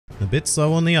A bit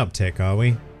slow on the uptake, are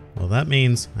we? Well, that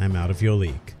means I'm out of your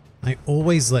league. I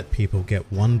always let people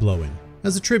get one blow in,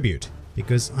 as a tribute,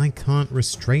 because I can't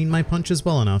restrain my punches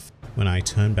well enough when I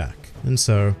turn back, and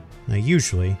so I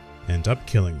usually end up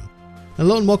killing them.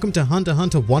 Hello and welcome to Hunter x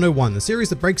Hunter 101, the series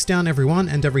that breaks down everyone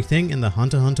and everything in the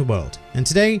Hunter x Hunter world. And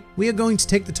today, we are going to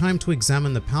take the time to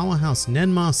examine the powerhouse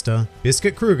Nen master,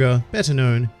 Biscuit Kruger, better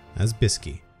known as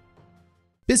Bisky.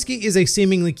 Bisky is a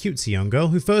seemingly cutesy young girl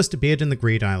who first appeared in the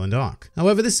Greed Island arc.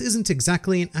 However, this isn't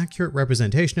exactly an accurate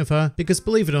representation of her because,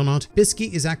 believe it or not,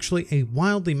 Bisky is actually a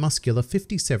wildly muscular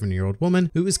 57-year-old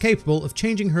woman who is capable of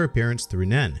changing her appearance through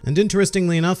Nen. And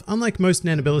interestingly enough, unlike most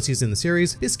Nen abilities in the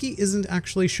series, Bisky isn't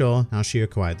actually sure how she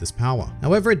acquired this power.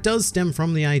 However, it does stem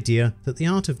from the idea that the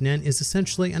art of Nen is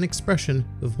essentially an expression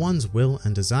of one's will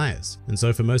and desires. And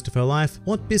so for most of her life,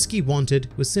 what Bisky wanted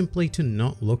was simply to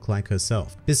not look like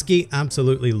herself. Bisky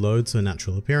absolutely loathes her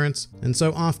natural appearance, and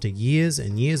so after years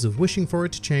and years of wishing for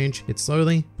it to change, it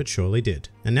slowly but surely did.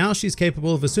 And now she's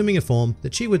capable of assuming a form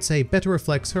that she would say better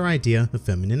reflects her idea of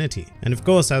femininity. And of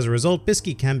course, as a result,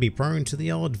 Bisky can be prone to the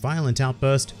odd violent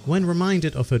outburst when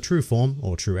reminded of her true form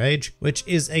or true age, which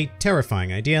is a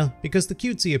terrifying idea because the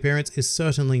cutesy appearance is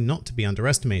certainly not to be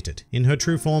underestimated. In her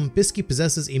true form, Bisky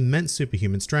possesses immense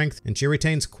superhuman strength, and she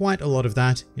retains quite a lot of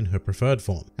that in her preferred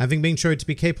form, having been shown to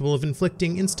be capable of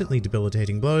inflicting instantly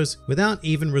debilitating blows without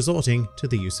even resorting to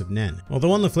the use of Nen.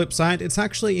 Although on the flip side, it's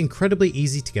actually incredibly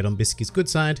easy to get on Bisky's good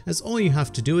side, as all you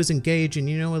have to do is engage in,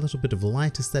 a little bit of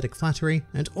light aesthetic flattery,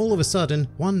 and all of a sudden,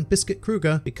 one Biscuit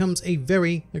Kruger becomes a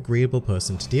very agreeable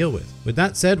person to deal with. With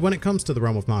that said, when it comes to the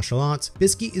realm of martial arts,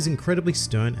 Bisky is incredibly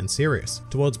stern and serious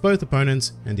towards both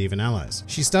opponents and even allies.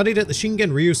 She studied at the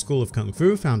Shingen Ryu School of Kung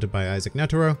Fu, founded by Isaac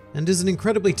Netero, and is an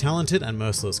incredibly talented and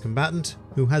merciless combatant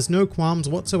who has no qualms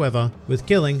whatsoever with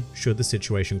killing should the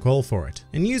situation call for it.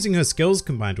 And using her skills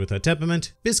combined with her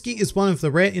temperament, Bisky is one of the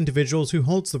rare individuals who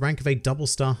holds the rank of a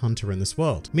double-star hunter in this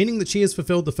world, meaning that she has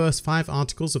fulfilled the first 5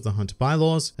 articles of the Hunter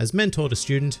bylaws, has mentored a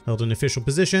student, held an official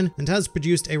position, and has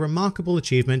produced a remarkable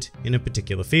achievement in a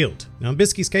particular field. Now in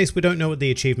Bisky's case, we don't know what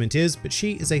the achievement is, but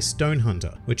she is a stone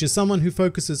hunter, which is someone who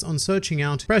focuses on searching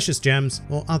out precious gems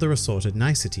or other assorted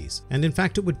niceties. And in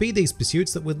fact, it would be these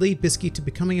pursuits that would lead Bisky to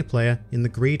becoming a player in the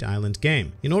Greed Island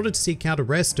game, in order to seek out a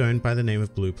rare stone by the name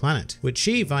of Blue Planet, which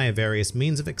she, via various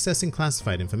means of accessing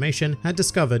classified information, had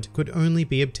discovered could only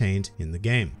be obtained in the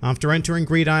game. After entering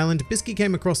Greed Island, Bisky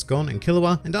came across Gon and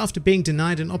Killua, and after being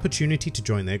denied an opportunity to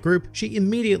join their group, she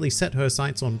immediately set her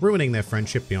sights on ruining their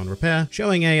friendship beyond repair,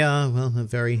 showing a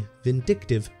very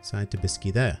vindictive side to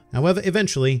Bisky there. However,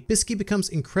 eventually, Bisky becomes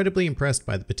incredibly impressed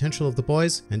by the potential of the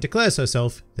boys and declares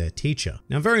herself their teacher.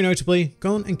 Now, very notably,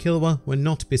 Gon and Killua were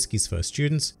not Bisky's first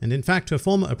students, and in fact, her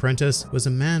former apprentice was a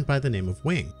man by the name of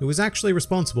Wing, who was actually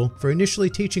responsible for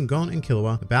initially teaching Gon and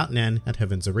Killua about Nen at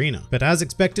Heaven's Arena. But as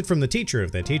expected from the teacher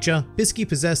of their teacher, Bisky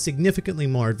possessed significantly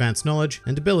more advanced knowledge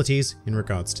and abilities in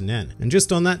regards to Nen. And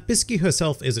just on that, Bisky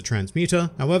herself is a transmuter,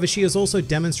 however, she has also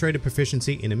demonstrated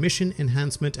proficiency in emission,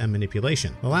 enhancement, and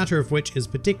manipulation, the latter of which is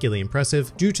particularly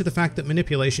impressive due to the fact that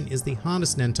manipulation is the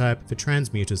hardest Nen type for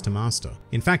transmuters to master.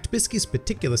 In fact, Bisky's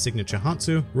particular signature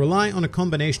Hatsu rely on a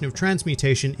combination of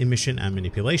transmutation, emission, and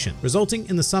manipulation, resulting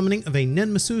in the summoning of a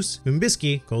Nen masseuse whom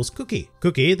Bisky calls Cookie.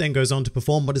 Cookie then goes on to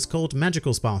perform what is called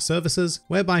magical spa services,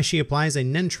 whereby she applies a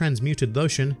Nen transmuted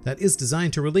lotion that is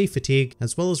designed to relieve fatigue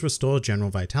as well as restore general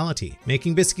vitality,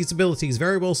 making Bisky's abilities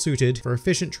very well suited for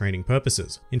efficient training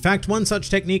purposes. In fact, one such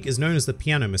technique is known as the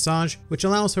piano massage, which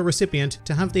allows her recipient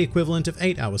to have the equivalent of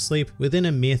 8 hours sleep within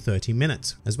a mere 30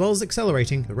 minutes, as well as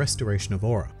accelerating the restoration of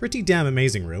aura. Pretty damn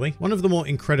amazing, really. One of the more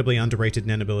incredibly underrated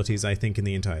Nen abilities, I think, in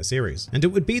the entire series. And it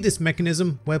would be this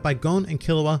mechanism whereby Gon and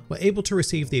Killua were able to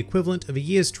receive the equivalent of a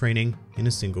year's training in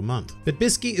a single month. But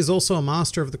Bisky is also a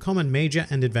master of the common major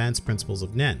and advanced principles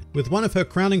of Nen, with one of her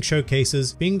crowning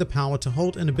showcases being the power to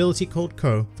hold an ability called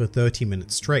Ko for 30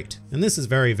 minutes straight. And this is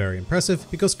very, very impressive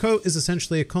because Ko is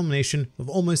essentially a combination of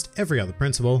almost every other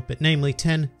principle, but namely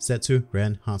Ten, Zetsu,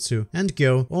 Ren, Hatsu, and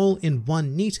Gyo all in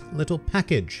one neat little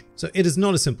package. So it is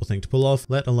not a simple thing to pull off,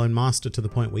 let alone master to the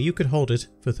point where you could hold it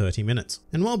for 30 minutes.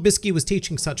 And while Bisky was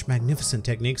teaching such magnificent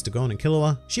techniques to Gon and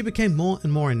Killua, she became more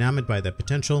and more enamored by their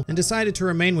potential and decided to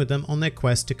remain with them on their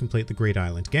quest to complete the Greed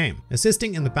Island game,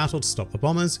 assisting in the battle to stop the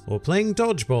bombers or playing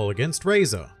dodgeball against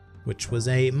Razor. which was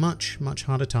a much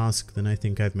harder task than I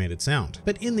think I've made it sound.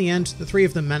 But in the end, the three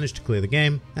of them managed to clear the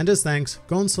game, and as thanks,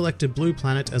 Gon selected Blue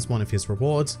Planet as one of his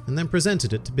rewards and then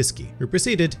presented it to Bisky, who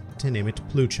proceeded to name it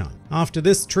Blue-chan. After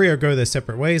this, the trio go their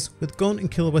separate ways, with Gon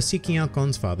and Killua seeking out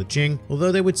Gon's father Jing,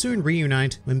 although they would soon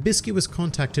reunite when Bisky was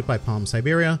contacted by Palm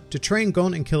Siberia to train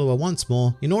Gon and Killua once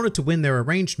more in order to win their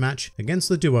arranged match against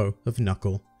the duo of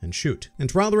Knuckle and Shoot.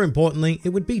 And rather importantly, it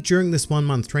would be during this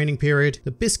 1-month training period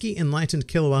that Bisky enlightened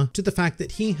Killua to the fact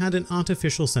that he had an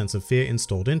artificial sense of fear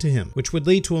installed into him, which would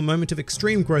lead to a moment of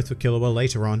extreme growth for Killua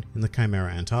later on in the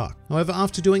Chimera Ant arc. However,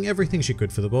 after doing everything she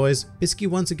could for the boys, Bisky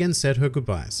once again said her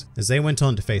goodbyes, as they went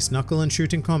on to face Knuckle and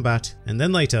Shoot in combat, and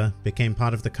then later became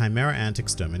part of the Chimera Ant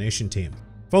extermination team.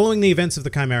 Following the events of the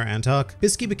Chimera Ant arc,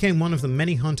 Bisky became one of the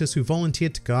many hunters who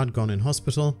volunteered to guard Gon in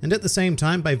hospital, and at the same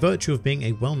time, by virtue of being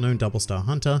a well-known double-star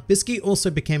hunter, Bisky also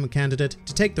became a candidate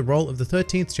to take the role of the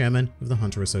 13th chairman of the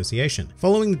Hunter Association,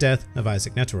 following the death of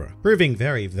Isaac Netero. Proving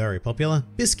very popular,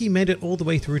 Bisky made it all the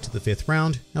way through to the 5th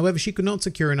round, however she could not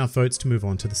secure enough votes to move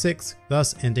on to the 6th,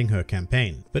 thus ending her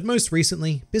campaign. But most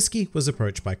recently, Bisky was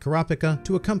approached by Kurapika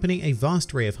to accompany a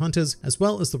vast array of hunters, as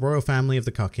well as the royal family of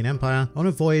the Kakin Empire, on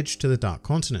a voyage to the Dark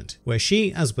Continent, where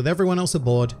she, as with everyone else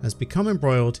aboard, has become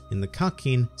embroiled in the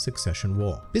Kakin succession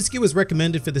war. Bisky was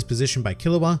recommended for this position by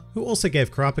Killua, who also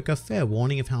gave Kurapika fair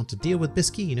warning of how to deal with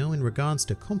Bisky, in regards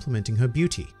to complimenting her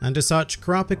beauty. And as such,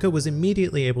 Kurapika was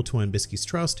immediately able to earn Bisky's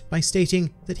trust by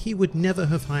stating that he would never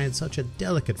have hired such a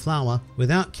delicate flower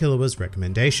without Killua's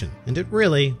recommendation. And it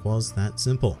really was that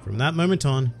simple. From that moment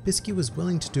on, Bisky was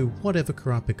willing to do whatever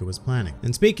Kurapika was planning.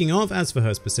 And speaking of, as for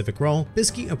her specific role,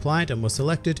 Bisky applied and was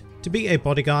selected to be a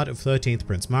bodyguard of 13th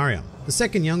Prince Mariam, the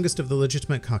second youngest of the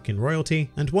legitimate Kakin royalty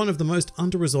and one of the most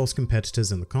under-resourced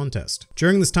competitors in the contest.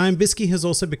 During this time, Bisky has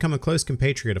also become a close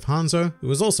compatriot of Hanzo, who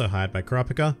was also hired by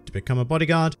Kurapika to become a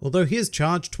bodyguard, although his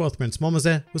charge, 12th Prince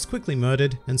Momose, was quickly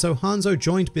murdered, and so Hanzo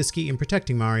joined Bisky in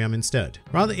protecting Mariam instead.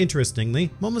 Rather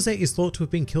interestingly, Momose is thought to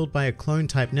have been killed by a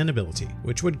clone-type Nen ability,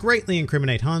 which would greatly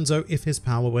incriminate Hanzo if his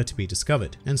power were to be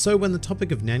discovered. And so when the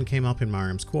topic of Nen came up in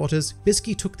Mariam's quarters,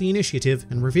 Bisky took the initiative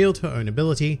and revealed her own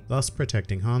ability, thus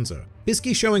protecting Hanzo.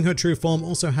 Bisky showing her true form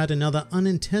also had another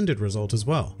unintended result as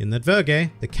well, in that Verge,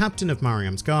 the captain of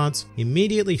Mariam's guards,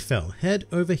 immediately fell head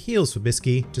over heels for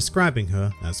Bisky, describing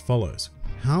her as follows.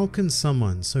 "How can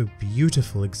someone so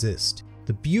beautiful exist?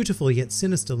 The beautiful yet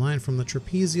sinister line from the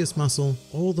trapezius muscle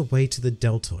all the way to the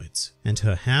deltoids. And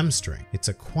her hamstring, it's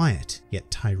a quiet yet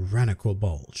tyrannical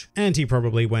bulge." And he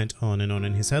probably went on and on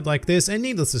in his head like this, and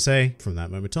needless to say, from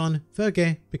that moment on,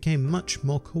 Verge became much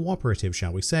more cooperative,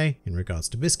 shall we say, in regards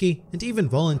to Bisky, and even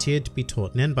volunteered to be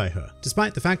taught Nen by her,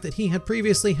 despite the fact that he had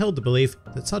previously held the belief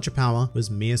that such a power was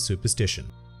mere superstition.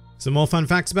 Some more fun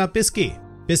facts about Bisky.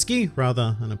 Bisky,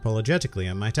 rather unapologetically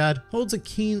I might add, holds a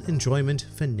keen enjoyment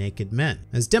for naked men,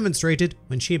 as demonstrated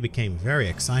when she became very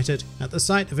excited at the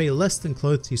sight of a less than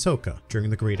clothed Hisoka during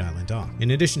the Greed Island arc.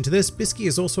 In addition to this, Bisky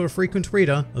is also a frequent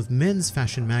reader of men's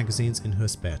fashion magazines in her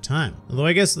spare time, although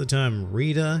I guess the term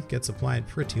reader gets applied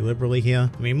pretty liberally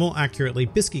here. I mean, more accurately,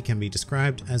 Bisky can be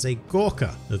described as a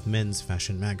gawker of men's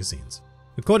fashion magazines.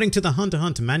 According to the Hunter x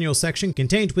Hunter manual section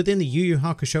contained within the Yu Yu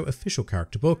Hakusho official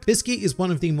character book, Bisky is one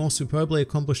of the more superbly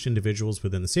accomplished individuals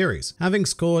within the series, having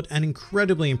scored an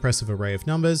incredibly impressive array of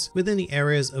numbers within the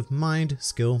areas of mind,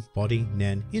 skill, body,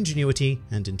 nen, ingenuity,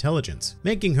 and intelligence,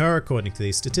 making her, according to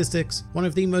these statistics, one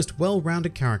of the most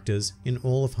well-rounded characters in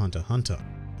all of Hunter x Hunter.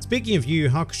 Speaking of Yu Yu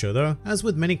Hakusho though, as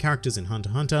with many characters in Hunter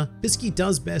x Hunter, Bisky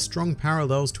does bear strong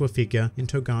parallels to a figure in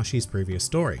Togashi's previous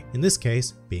story, in this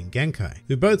case being Genkai,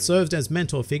 who both served as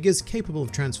mentor figures capable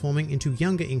of transforming into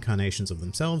younger incarnations of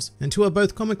themselves, and who are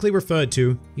both comically referred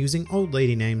to using old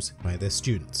lady names by their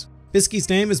students. Bisky's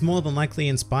name is more than likely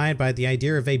inspired by the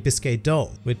idea of a Bisky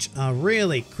doll, which are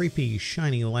really creepy,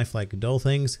 shiny, lifelike doll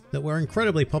things that were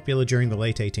incredibly popular during the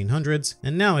late 1800s,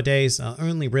 and nowadays are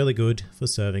only really good for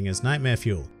serving as nightmare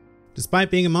fuel.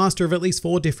 Despite being a master of at least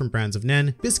 4 different brands of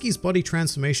Nen, Bisky's body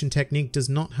transformation technique does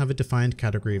not have a defined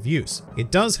category of use.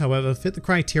 It does, however, fit the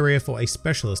criteria for a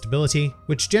specialist ability,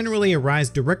 which generally arise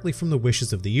directly from the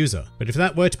wishes of the user. But if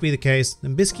that were to be the case,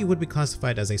 then Bisky would be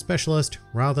classified as a specialist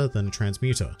rather than a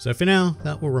transmuter. So for now,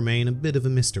 that will remain a bit of a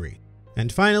mystery. And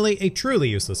finally, a truly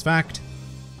useless fact.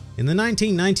 In the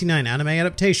 1999 anime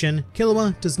adaptation,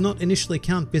 Killua does not initially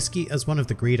count Bisky as one of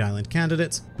the Greed Island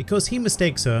candidates because he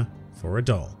mistakes her for a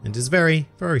doll, and is very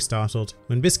startled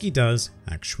when Bisky does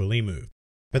actually move.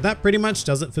 But that pretty much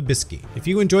does it for Bisky. If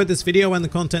you enjoyed this video and the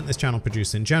content this channel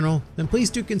produces in general, then please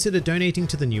do consider donating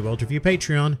to the New World Review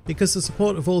Patreon, because the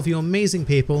support of all of you amazing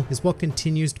people is what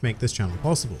continues to make this channel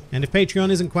possible. And if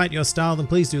Patreon isn't quite your style, then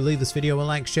please do leave this video a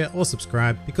like, share, or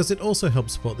subscribe, because it also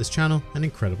helps support this channel an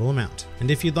incredible amount. And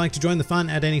if you'd like to join the fun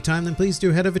at any time, then please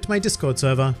do head over to my Discord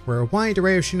server, where a wide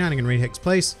array of shenaniganry takes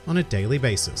place on a daily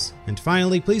basis. And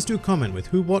finally, please do comment with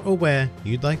who, what, or where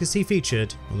you'd like to see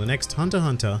featured on the next Hunter x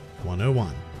Hunter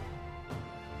 101.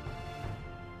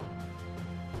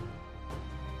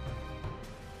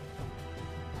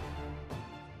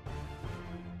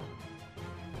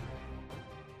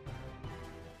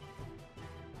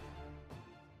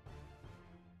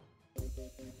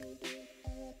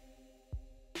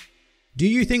 Do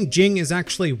you think Jing is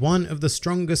actually one of the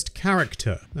strongest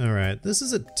character? Alright, this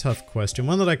is a tough question,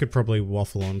 one that I could probably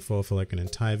waffle on for like an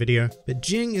entire video, but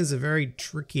Jing is a very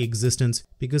tricky existence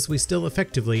because we still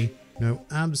effectively know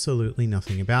absolutely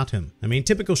nothing about him. I mean,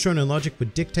 typical shonen logic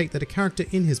would dictate that a character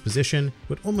in his position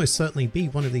would almost certainly be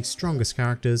one of the strongest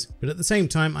characters, but at the same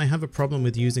time, I have a problem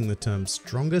with using the term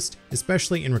strongest,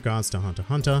 especially in regards to Hunter x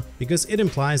Hunter, because it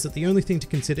implies that the only thing to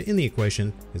consider in the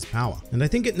equation is power. And I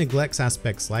think it neglects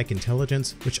aspects like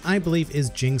intelligence, which I believe is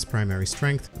Jing's primary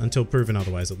strength, until proven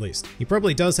otherwise at least. He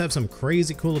probably does have some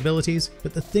crazy cool abilities,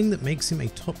 but the thing that makes him a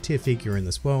top tier figure in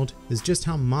this world is just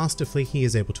how masterfully he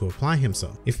is able to apply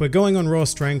himself. If we're going on raw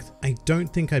strength, I don't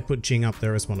think I'd put Jing up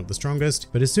there as one of the strongest,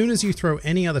 but as soon as you throw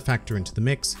any other factor into the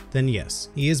mix, then yes,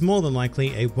 he is more than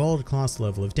likely a world-class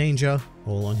level of danger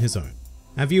all on his own.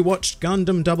 Have you watched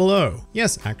Gundam 00?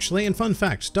 Yes, actually, and fun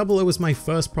fact, 00 was my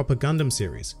first proper Gundam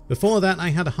series. Before that, I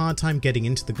had a hard time getting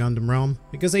into the Gundam realm,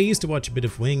 because I used to watch a bit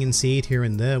of Wing and Seed here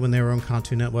and there when they were on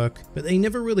Cartoon Network, but they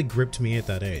never really gripped me at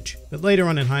that age. But later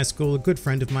on in high school, a good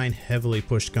friend of mine heavily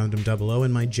pushed Gundam 00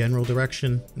 in my general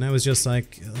direction, and I was just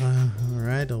like,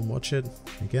 alright, I'll watch it,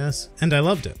 I guess. And I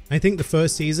loved it. I think the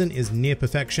first season is near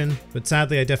perfection, but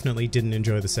sadly I definitely didn't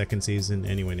enjoy the second season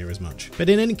anywhere near as much. But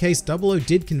in any case, 00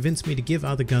 did convince me to give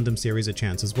other Gundam series a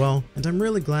chance as well, and I'm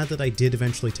really glad that I did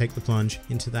eventually take the plunge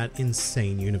into that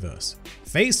insane universe.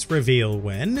 Face reveal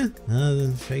when?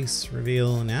 Face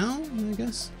reveal now, I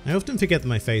guess? I often forget that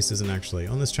my face isn't actually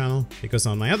on this channel, because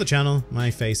on my other channel, my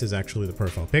face is actually the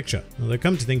profile picture. Although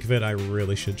come to think of it, I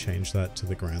really should change that to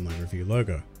the Grand Line Review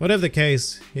logo. Whatever the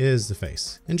case, here's the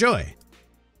face. Enjoy!